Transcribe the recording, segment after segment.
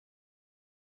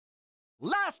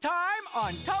Last time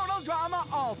on Total Drama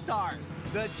All-Stars,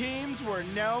 the teams were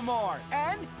no more,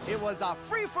 and it was a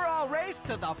free-for-all race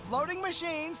to the floating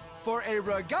machines for a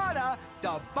regatta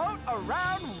to boat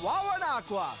around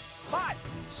Wawanakwa. But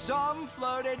some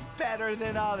floated better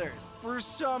than others for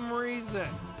some reason.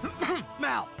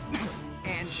 Mal.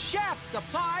 And Chef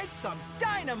supplied some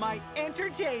dynamite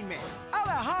entertainment.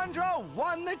 Alejandro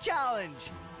won the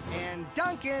challenge. And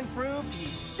Duncan proved he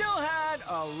still had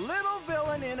a little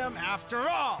villain in him after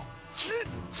all.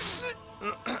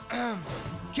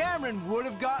 Cameron would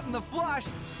have gotten the flush,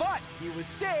 but he was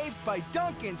saved by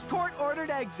Duncan's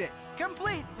court-ordered exit,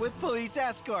 complete with police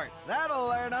escort. That'll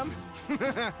learn him.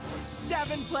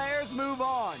 7 players move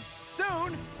on.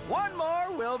 Soon, 1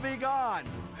 more will be gone.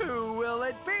 Who will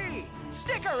it be?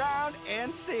 Stick around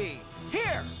and see.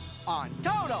 Here on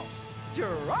Total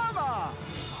Drama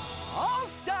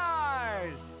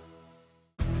All-Stars!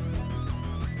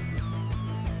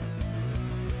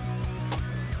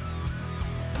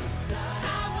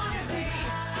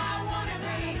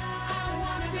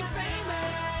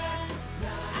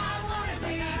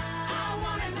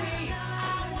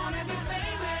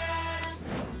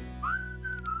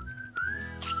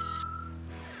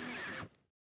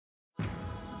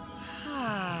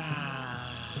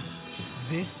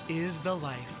 This is the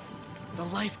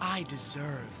life I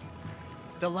deserve.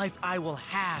 The life I will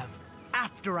have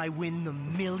after I win the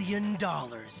 $1 million.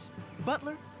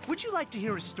 Butler, would you like to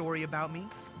hear a story about me?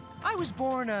 I was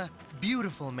born a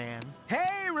beautiful man.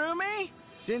 Hey, roomie!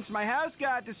 Since my house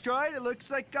got destroyed, it looks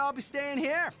like I'll be staying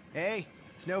here. Hey,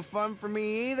 it's no fun for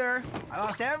me either. I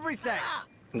lost everything,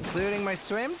 including my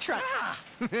swim trunks.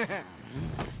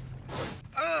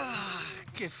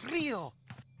 ¡Qué frío!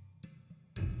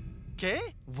 ¿Qué?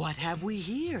 What have we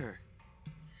here?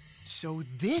 So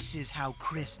this is how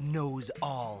Chris knows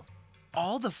all.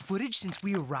 All the footage since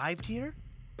we arrived here?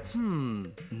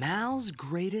 Mal's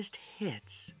greatest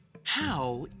hits.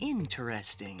 How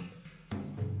interesting.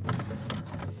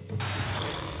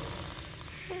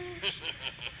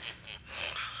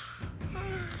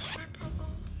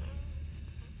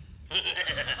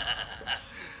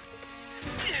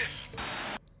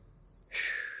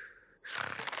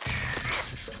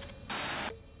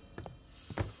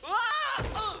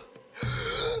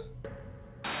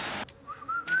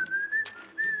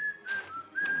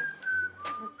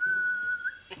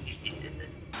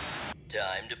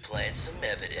 Time to plant some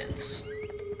evidence.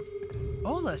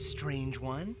 Hola, strange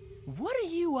one. What are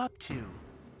you up to?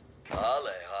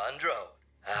 Alejandro,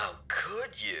 how could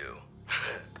you?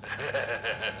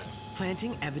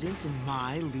 Planting evidence in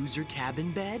my loser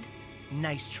cabin bed?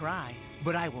 Nice try,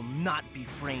 but I will not be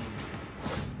framed.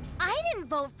 I didn't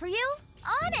vote for you.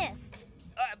 Honest.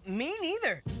 Me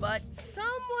neither. But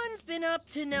someone's been up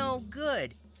to no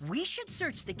good. We should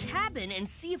search the cabin and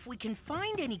see if we can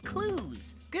find any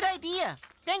clues. Good idea.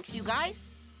 Thanks, you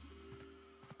guys.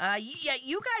 Yeah,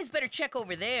 you guys better check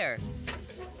over there.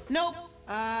 Nope.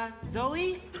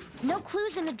 Zoe? No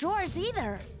clues in the drawers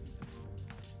either.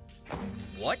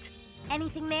 What?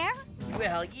 Anything there?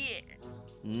 Well, yeah.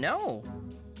 No.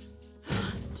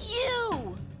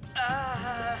 You!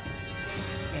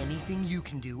 Anything you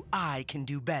can do, I can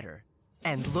do better.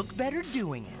 And look better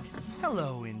doing it.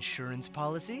 Hello, insurance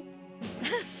policy.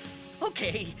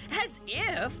 Okay, as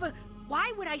if.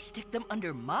 Why would I stick them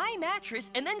under my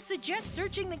mattress and then suggest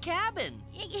searching the cabin?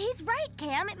 He's right,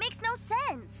 Cam. It makes no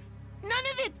sense. None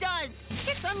of it does.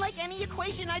 It's unlike any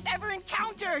equation I've ever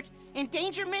encountered.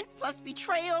 Endangerment plus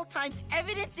betrayal times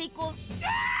evidence equals...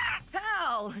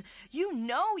 Pal, you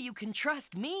know you can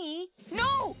trust me.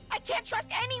 No, I can't trust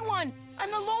anyone.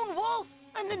 I'm the lone wolf.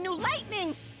 I'm the new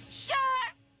lightning. Shut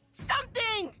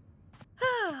something.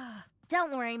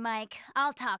 Don't worry, Mike.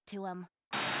 I'll talk to him.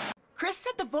 Chris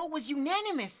said the vote was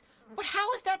unanimous, but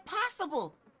how is that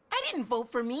possible? I didn't vote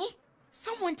for me.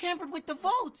 Someone tampered with the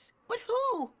votes. But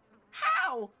who?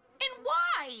 How? And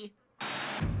why?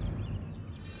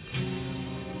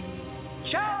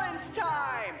 Challenge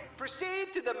time!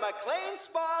 Proceed to the McLean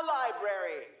Spa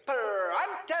Library.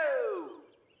 Pronto!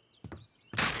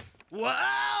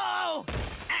 Whoa!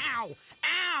 Ow!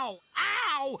 Ow!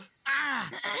 Ow! Ah!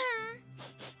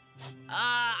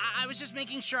 I was just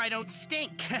making sure I don't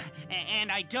stink.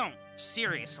 And I don't.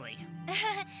 Seriously.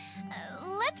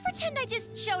 Let's pretend I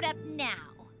just showed up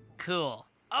now. Cool.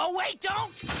 Oh, wait,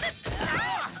 don't!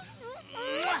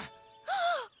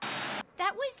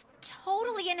 That was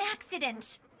totally an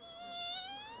accident.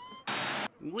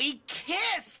 We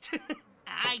kissed!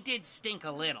 I did stink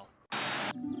a little.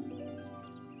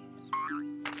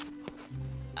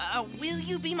 Will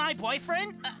you be my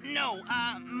boyfriend? No,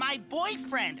 my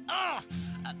boyfriend.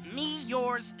 Me,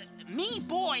 yours, Me,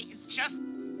 boy. Just,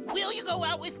 will you go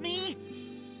out with me?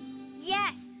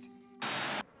 Yes.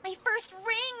 My first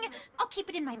ring. I'll keep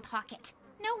it in my pocket.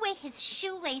 No way his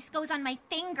shoelace goes on my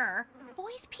finger.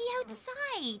 Boys pee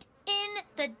outside, in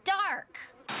the dark.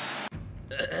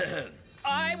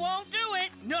 I won't do it.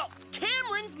 No,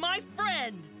 Cameron's my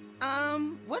friend.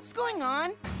 What's going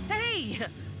on? Hey,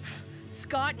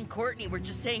 Scott and Courtney were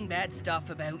just saying bad stuff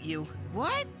about you.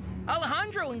 What?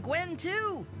 Alejandro and Gwen,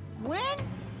 too. Gwen?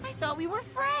 I thought we were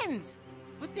friends.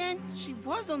 But then, she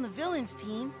was on the villains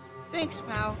team. Thanks,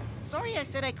 pal. Sorry I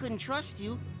said I couldn't trust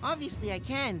you. Obviously I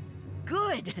can.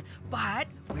 Good, but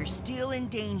we're still in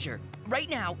danger. Right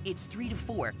now, it's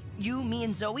 3-4. You, me,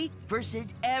 and Zoe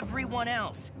versus everyone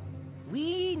else.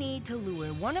 We need to lure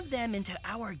one of them into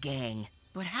our gang.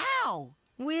 But how?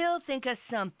 We'll think of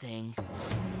something.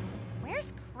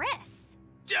 Where's Chris?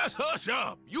 Just hush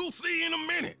up. You'll see in a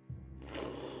minute.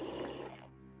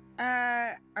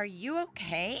 Are you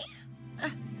okay?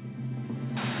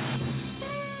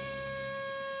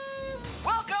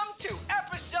 Welcome to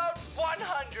episode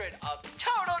 100 of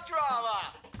Total Drama.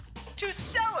 To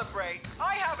celebrate,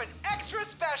 I have an extra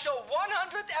special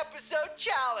 100th episode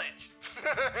challenge.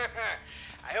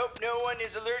 I hope no one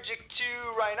is allergic to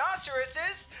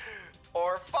rhinoceroses,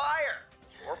 or fire,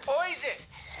 or poison,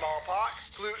 smallpox,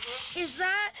 gluten. Is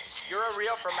that...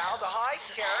 Urea, formaldehyde,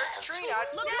 terror, tree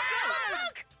nuts.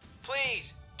 Look!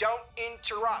 Please, don't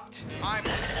interrupt. I'm...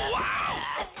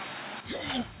 Wow!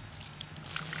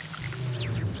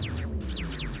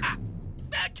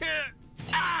 That can't.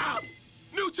 Ow!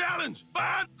 New challenge.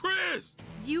 Find Chris.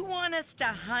 You want us to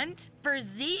hunt for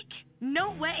Zeek?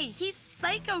 No way, he's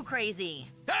psycho crazy.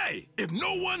 Hey, if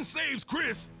no one saves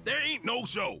Chris, there ain't no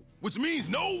show, which means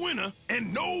no winner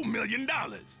and no $1 million.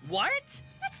 What?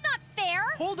 That's not fair.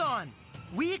 Hold on.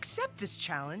 We accept this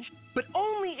challenge, but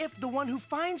only if the one who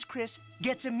finds Chris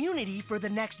gets immunity for the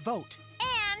next vote.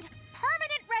 And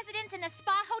permanent residence in the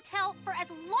spa hotel for as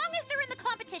long as they're in the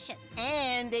competition.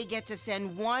 And they get to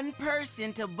send one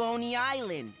person to Boney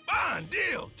Island. Fine,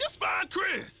 deal. Just find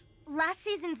Chris. Last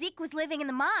season, Zeke was living in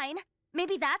the mine.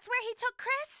 Maybe that's where he took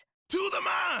Chris? To the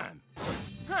mine.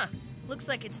 Huh. Looks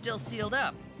like it's still sealed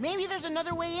up. Maybe there's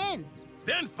another way in.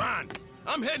 Then find it.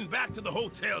 I'm heading back to the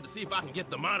hotel to see if I can get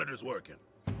the monitors working.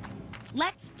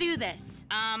 Let's do this.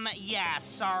 Yeah,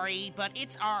 sorry, but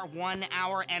it's our 1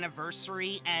 hour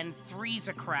anniversary and 3's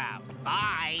a crowd.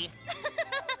 Bye.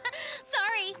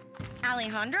 Sorry.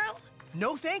 Alejandro?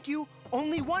 No, thank you.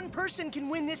 Only one person can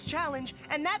win this challenge,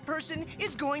 and that person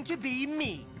is going to be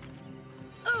me.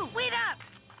 Ooh, wait up!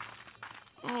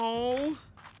 Oh.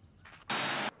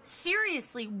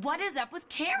 Seriously, what is up with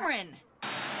Cameron?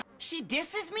 She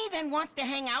disses me, then wants to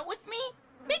hang out with me?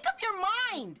 Make up your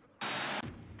mind!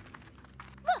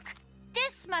 Look,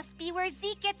 this must be where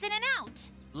Zeke gets in and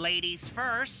out. Ladies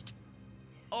first.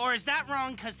 Or is that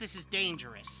wrong because this is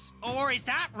dangerous? Or is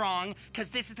that wrong because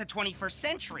this is the 21st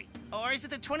century? Or is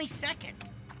it the 22nd?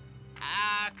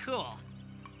 Cool.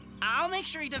 I'll make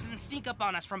sure he doesn't sneak up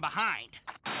on us from behind.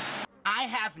 I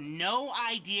have no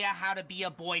idea how to be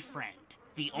a boyfriend.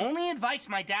 The only advice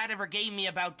my dad ever gave me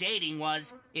about dating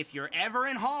was, if you're ever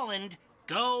in Holland,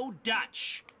 go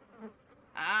Dutch.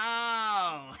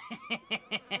 Oh.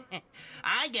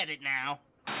 I get it now.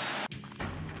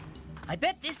 I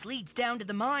bet this leads down to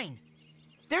the mine.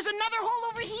 There's another hole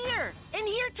over here! And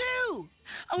here too!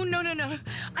 Oh, no.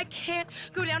 I can't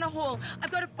go down a hole.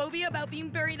 I've got a phobia about being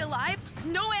buried alive.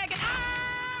 No way I can...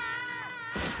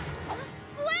 Ah!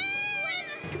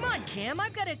 Gwen! Come on, Cam.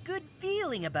 I've got a good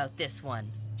feeling about this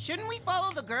one. Shouldn't we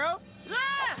follow the girls?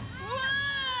 Ah!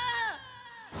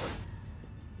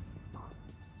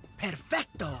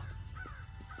 Perfecto.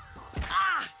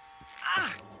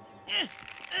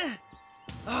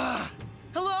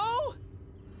 Hello?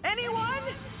 Anyone?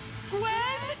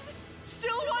 Gwen?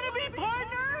 Still want to be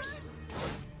partners?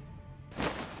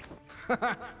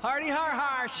 Hardy har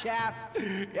har, chef.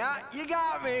 Yeah, you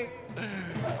got me.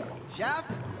 Chef?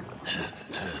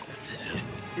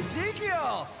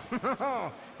 Ezekiel!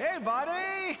 Hey,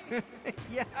 buddy!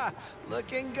 Yeah,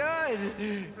 looking good.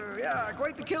 Yeah,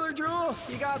 quite the killer drool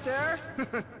you got there.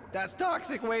 That's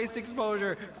toxic waste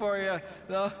exposure for you,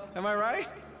 though. Am I right?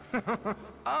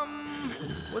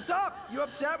 What's up? You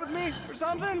upset with me or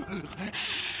something?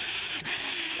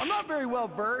 I'm not very well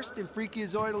versed in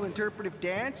freakazoidal interpretive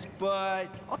dance, but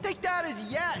I'll take that as a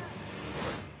yes.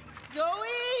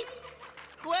 Zoe?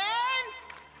 Gwen?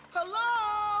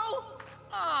 Hello?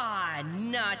 Ah,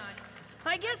 nuts.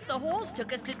 I guess the holes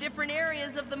took us to different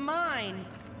areas of the mine.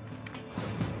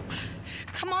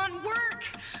 Come on, work!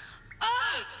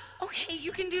 Ah! Okay,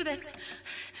 you can do this.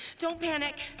 Don't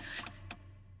panic.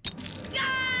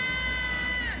 Ah!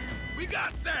 We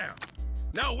got sound.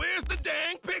 Now where's the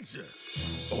dang picture?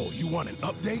 Oh, you want an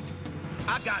update?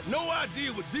 I got no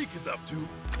idea what Zeek is up to,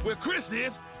 where Chris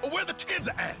is, or where the kids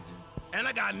are at. And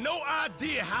I got no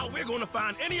idea how we're gonna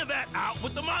find any of that out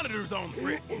with the monitors on the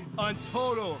fridge. On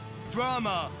Total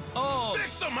Drama All.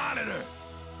 Fix the monitor!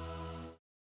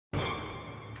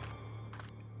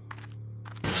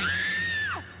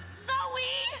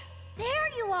 Zoe! There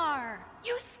you are.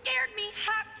 You scared me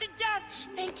half to death.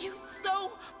 Thank you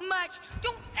so much.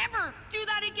 Don't ever do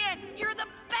that again. You're the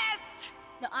best.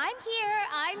 No, I'm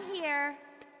here.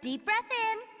 Deep breath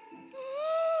in.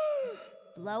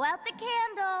 Blow out the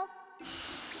candle.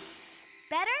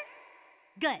 Better?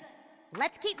 Good.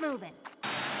 Let's keep moving.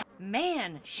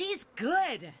 Man, she's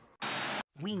good.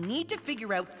 We need to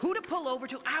figure out who to pull over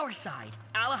to our side.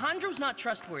 Alejandro's not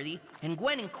trustworthy, and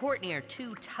Gwen and Courtney are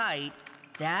too tight.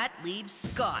 That leaves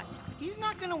Scott. He's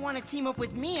not gonna want to team up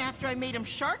with me after I made him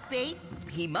shark bait.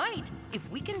 He might, if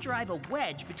we can drive a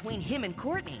wedge between him and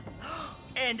Courtney.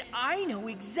 And I know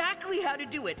exactly how to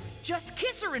do it. Just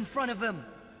kiss her in front of him.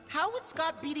 How would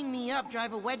Scott beating me up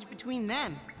drive a wedge between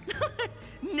them?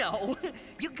 No,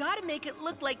 you gotta make it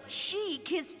look like she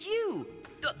kissed you.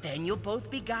 Then you'll both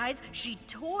be guys she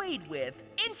toyed with.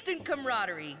 Instant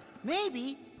camaraderie.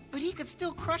 Maybe, but he could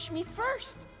still crush me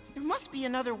first. There must be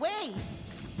another way.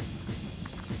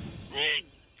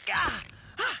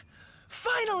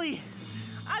 Finally!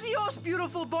 Adios,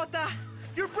 beautiful Bota.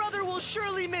 Your brother will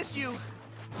surely miss you.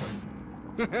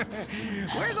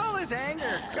 Where's all this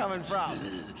anger coming from?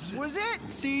 Was it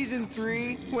season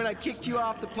 3 when I kicked you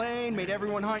off the plane, made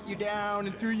everyone hunt you down,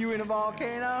 and threw you in a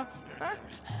volcano? Huh?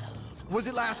 Was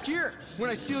it last year when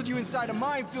I sealed you inside a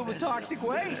mine filled with toxic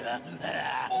waste?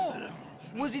 Oh,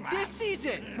 was it this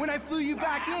season when I flew you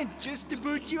back in just to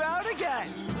boot you out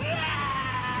again?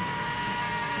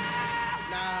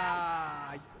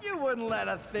 Nah, you wouldn't let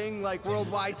a thing like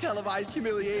worldwide televised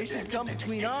humiliation come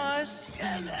between us,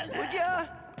 would ya?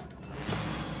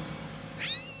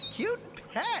 Cute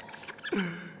pets.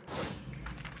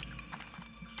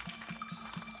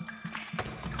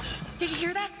 Did you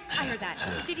hear that? I heard that.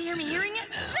 Did you hear me hearing it?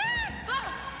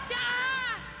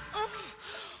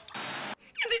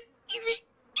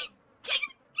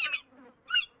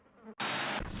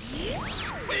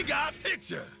 We got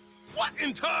picture. What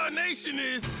in tarnation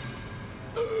is?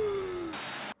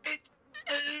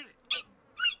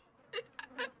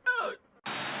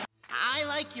 I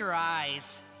like your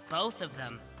eyes. Both of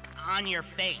them. On your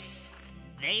face.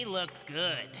 They look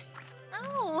good.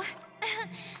 Oh,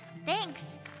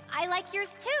 thanks. I like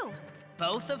yours too.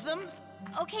 Both of them?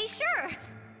 Okay, sure.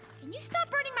 Can you stop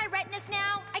burning my retinas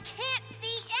now? I can't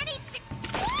see anything.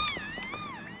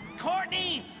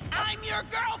 Courtney, I'm your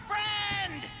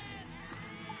girlfriend!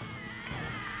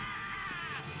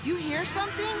 You hear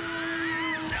something?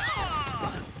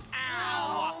 Oh,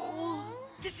 ow! Oh.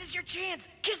 This is your chance.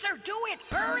 Kiss her. Do it.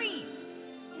 Hurry.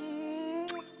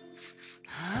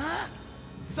 Huh?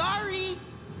 Sorry.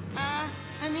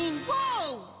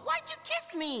 Whoa! Why'd you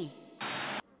kiss me?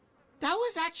 That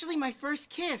was actually my first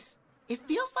kiss. It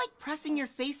feels like pressing your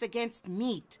face against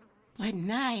meat, but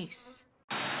nice.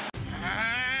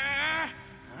 Huh?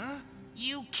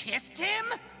 You kissed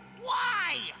him?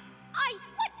 Why?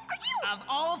 What are you? Of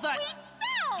all the... We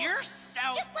fell! You're so...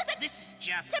 Just listen This is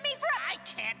just... to me for I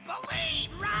can't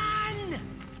believe... Run!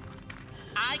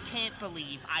 I can't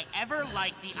believe I ever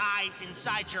liked the eyes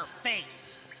inside your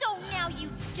face. So now you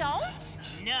don't?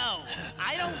 No,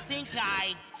 I don't think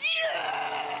I...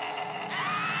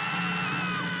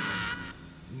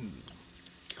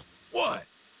 What?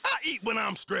 I eat when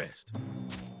I'm stressed.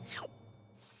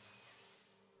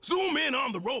 Zoom in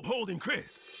on the rope holding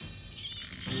Chris.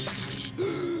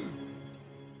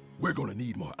 We're gonna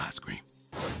need more ice cream.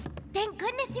 Thank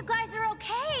goodness you guys are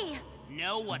okay.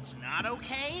 Know what's not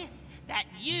okay? That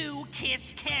you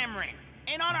kiss Cameron.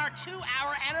 And on our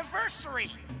 2-hour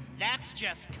anniversary. That's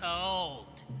just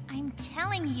cold. I'm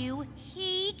telling you,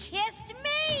 he kissed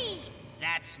me.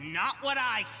 That's not what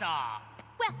I saw.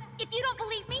 Well, if you don't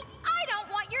believe me, I don't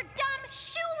want your dumb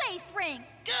shoelace ring.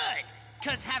 Good,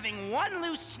 because having one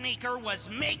loose sneaker was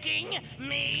making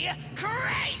me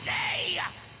crazy!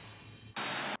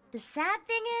 The sad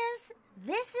thing is,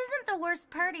 this isn't the worst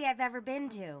party I've ever been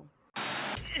to.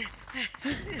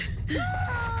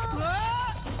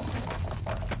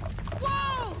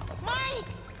 Whoa! Mike!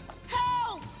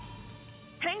 Help!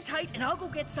 Hang tight, and I'll go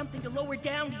get something to lower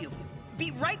down to you.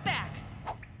 Be right back.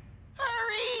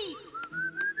 Hurry!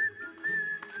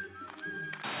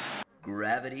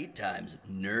 Gravity times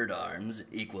nerd arms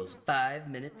equals 5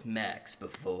 minutes max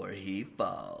before he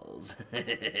falls.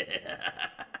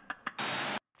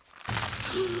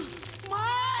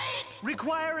 Mike!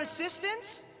 Require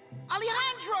assistance?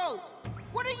 Alejandro!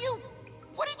 What did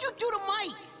you do to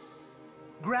Mike?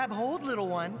 Grab hold, little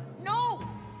one. No!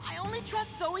 I only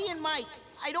trust Zoe and Mike.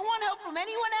 I don't want help from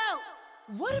anyone else.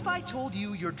 What if I told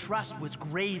you your trust was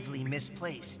gravely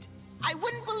misplaced? I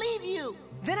wouldn't believe you.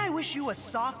 Then I wish you a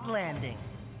soft landing.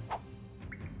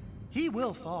 He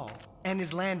will fall, and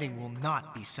his landing will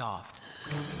not be soft.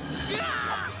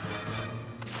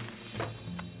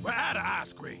 We're out of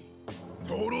ice cream.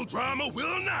 Total Drama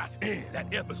will not end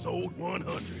at episode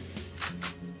 100.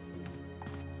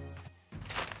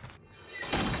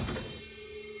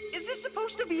 Is this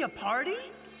supposed to be a party?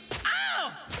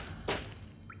 Ow!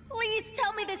 Please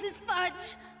tell me this is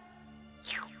fudge.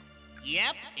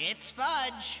 Yep, it's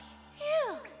fudge.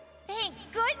 Phew, thank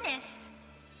goodness.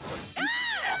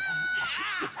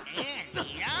 And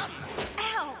yum.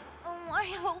 Ow! Oh, I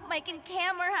hope Mike and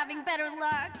Cam are having better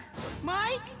luck.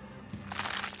 Mike?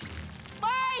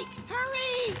 Mike,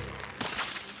 hurry!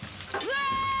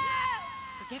 Ah!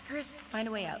 Forget Chris, find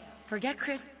a way out. Forget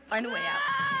Chris, find a way out.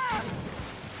 Ah!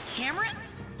 Cameron?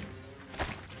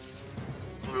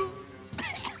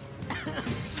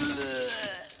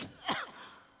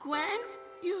 Gwen,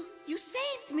 you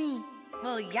saved me.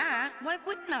 Well, yeah, why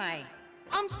wouldn't I?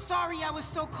 I'm sorry I was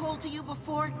so cold to you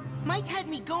before. Mike had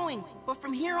me going, but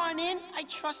from here on in, I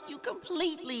trust you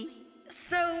completely.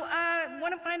 So,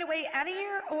 wanna find a way out of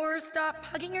here or stop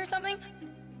hugging or something?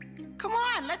 Come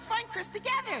on, let's find Chris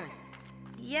together.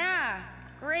 Yeah,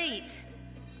 great.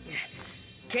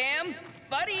 Cam,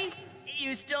 buddy,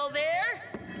 you still there?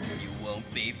 You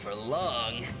won't be for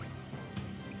long.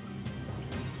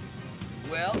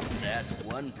 Well, that's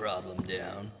one problem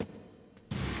down.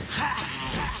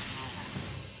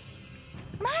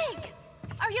 Mike!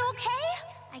 Are you okay?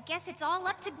 I guess it's all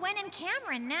up to Gwen and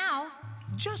Cameron now.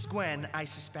 Just Gwen, I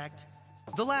suspect.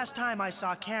 The last time I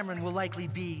saw Cameron will likely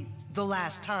be the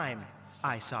last time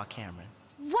I saw Cameron.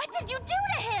 What did you do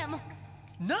to him?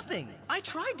 Nothing. I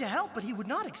tried to help, but he would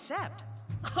not accept.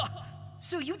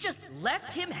 So you just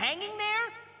left him hanging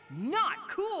there? Not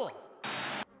cool.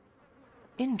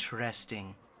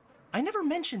 Interesting. I never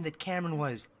mentioned that Cameron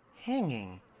was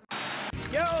hanging.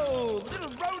 Yo,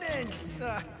 little rodents!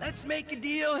 Let's make a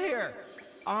deal here.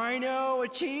 I know a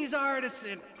cheese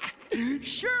artisan.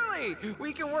 Surely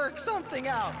we can work something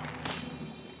out.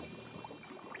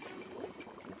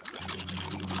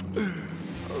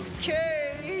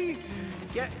 Okay,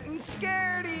 getting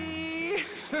scaredy.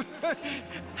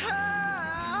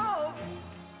 Help!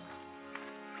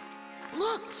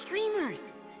 Look,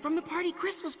 streamers from the party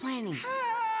Chris was planning.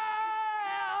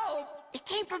 Help! It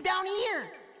came from down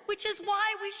here. Which is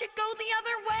why we should go the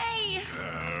other way.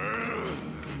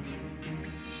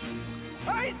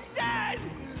 I said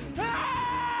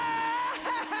help!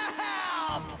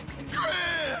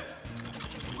 Chris!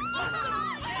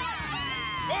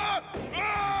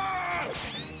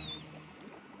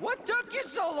 What took you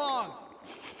so long?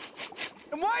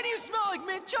 And why do you smell like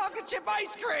mint chocolate chip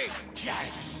ice cream?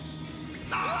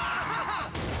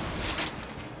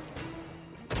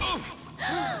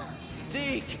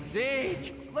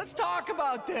 Zeke, let's talk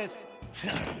about this.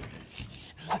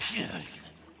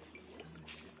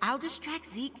 I'll distract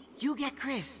Zeke. You get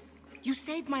Chris. You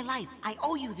saved my life. I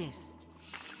owe you this.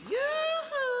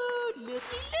 Yoo-hoo! Looky,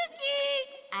 looky!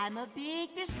 I'm a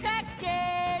big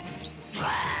distraction.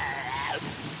 Ha!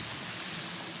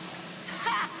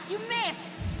 You missed.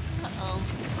 Uh-oh.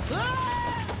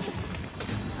 Ah!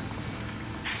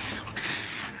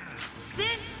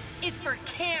 This is for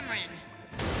Cameron.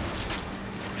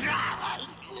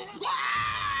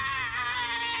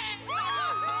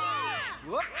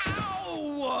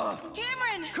 Ow!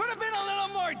 Cameron! Could have been a little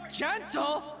more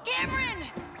gentle. Cameron!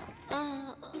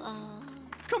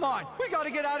 Come on, we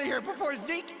gotta get out of here before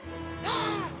Zeke.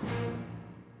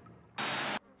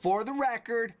 For the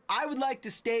record, I would like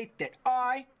to state that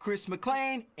I, Chris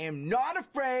McLean, am not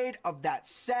afraid of that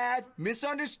sad,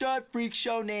 misunderstood freak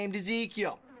show named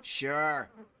Ezekiel. Sure,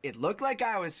 it looked like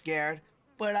I was scared,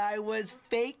 but I was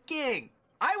faking.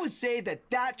 I would say that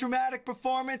that dramatic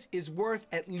performance is worth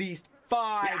at least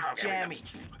 5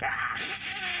 jammies.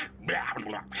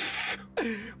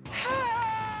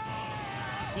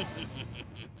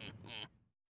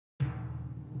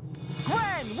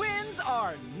 Gwen wins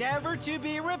our never to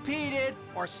be repeated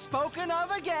or spoken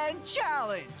of again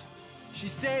challenge. She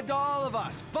saved all of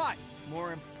us, but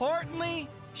more importantly,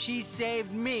 she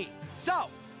saved me. So,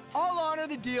 I'll honor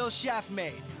the deal Chef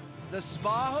made. The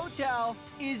spa hotel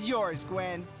is yours,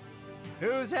 Gwen.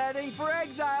 Who's heading for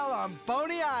exile on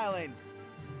Boney Island?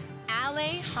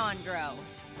 Alejandro.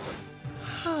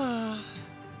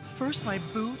 First my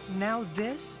boot, now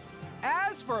this?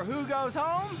 As for who goes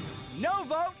home, no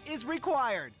vote is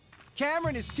required.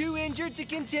 Cameron is too injured to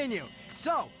continue.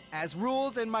 So, as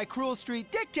rules and my cruel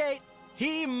street dictate,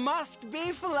 he must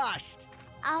be flushed.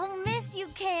 I'll miss you,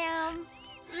 Cam.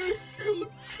 Miss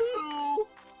you too.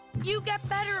 You get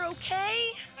better,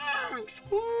 okay? Thanks,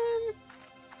 Gwen.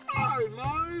 Bye,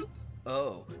 Mike.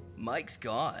 Oh, Mike's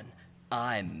gone.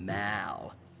 I'm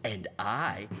Mal, and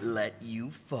I let you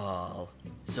fall.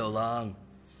 So long,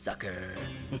 sucker.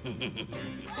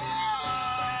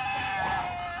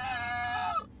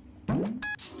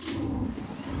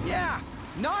 Yeah,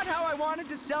 not how I wanted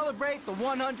to celebrate the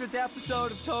 100th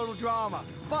episode of Total Drama,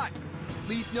 but at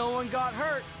least no one got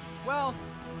hurt. Well,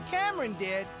 Cameron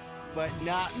did, but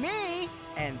not me,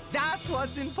 and that's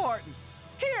what's important.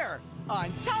 Here on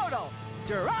Total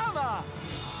Drama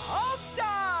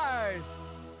All-Stars!